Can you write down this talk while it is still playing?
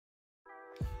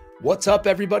What's up,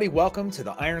 everybody? Welcome to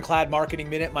the Ironclad Marketing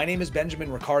Minute. My name is Benjamin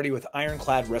Ricciardi with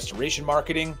Ironclad Restoration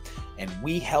Marketing, and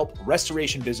we help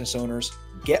restoration business owners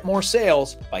get more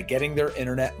sales by getting their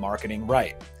internet marketing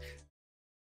right.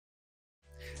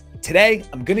 Today,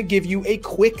 I'm going to give you a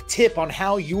quick tip on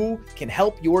how you can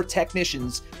help your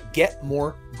technicians get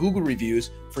more Google reviews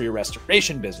for your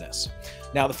restoration business.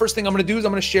 Now, the first thing I'm going to do is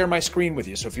I'm going to share my screen with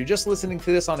you. So if you're just listening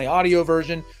to this on the audio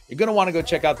version, you're going to want to go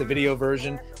check out the video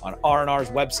version on R&R's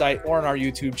website or on our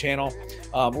YouTube channel.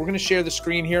 We're going to share the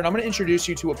screen here, and I'm going to introduce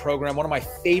you to a program, one of my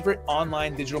favorite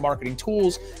online digital marketing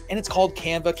tools, and it's called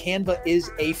Canva. Canva is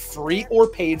a free or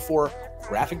paid for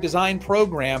graphic design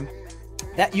program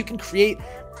that you can create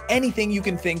anything you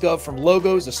can think of, from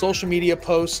logos to social media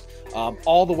posts,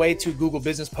 all the way to Google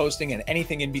business posting and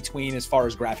anything in between as far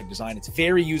as graphic design. It's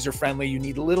very user-friendly. You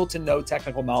need little to no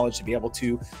technical knowledge to be able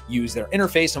to use their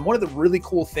interface. And one of the really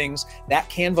cool things that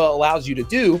Canva allows you to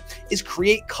do is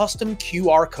create custom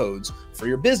QR codes for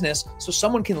your business so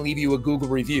someone can leave you a Google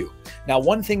review. Now,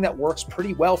 one thing that works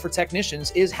pretty well for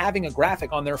technicians is having a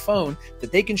graphic on their phone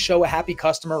that they can show a happy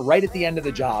customer right at the end of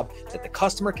the job, that the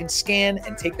customer can scan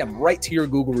and take them right to your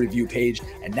Google review page.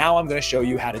 And now I'm going to show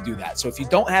you how to do that. So if you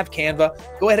don't have Canva,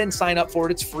 go ahead and sign up for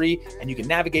it. It's free, and you can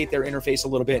navigate their interface a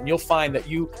little bit, and you'll find that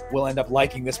you will end up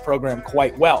liking this program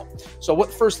quite well. So what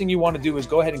the first thing you want to do is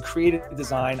go ahead and create a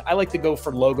design. I like to go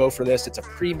for logo for this. It's a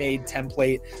pre-made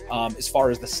template as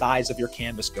far as the size of your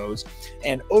canvas goes.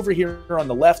 And over here on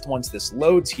the left, once this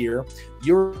loads here,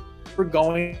 you're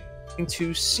going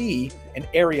to see an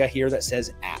area here that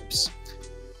says apps.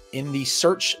 In the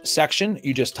search section,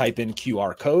 you just type in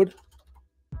QR code,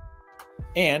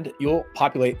 and you'll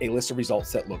populate a list of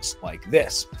results that looks like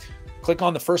this. Click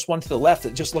on the first one to the left.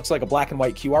 It just looks like a black and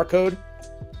white QR code.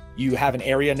 You have an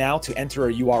area now to enter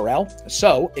a URL.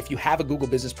 So if you have a Google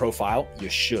business profile, you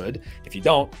should. If you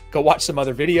don't, go watch some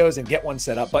other videos and get one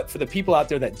set up. But for the people out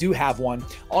there that do have one,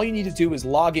 all you need to do is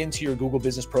log into your Google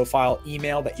business profile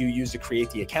email that you use to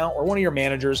create the account, or one of your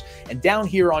managers. And down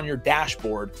here on your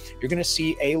dashboard, you're going to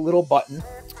see a little button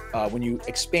when you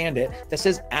expand it that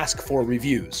says Ask for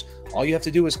Reviews. All you have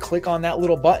to do is click on that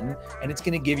little button, and it's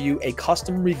going to give you a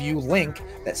custom review link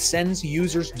that sends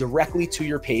users directly to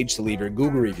your page to leave your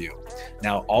Google review.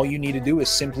 Now, all you need to do is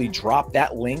simply drop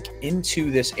that link into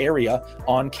this area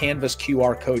on Canva's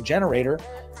QR code generator,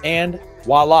 and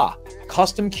voila,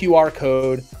 custom QR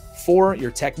code for your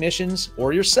technicians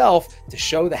or yourself to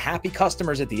show the happy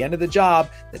customers at the end of the job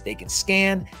that they can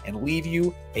scan and leave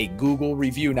you a Google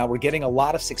review. Now, we're getting a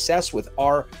lot of success with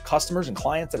our customers and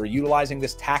clients that are utilizing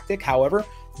this tactic. However,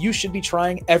 you should be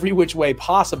trying every which way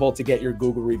possible to get your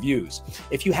Google reviews.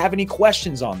 If you have any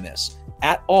questions on this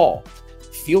at all,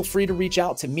 feel free to reach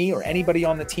out to me or anybody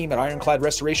on the team at Ironclad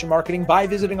Restoration Marketing by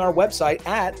visiting our website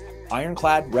at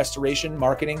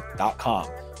ironcladrestorationmarketing.com.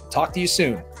 Talk to you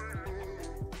soon.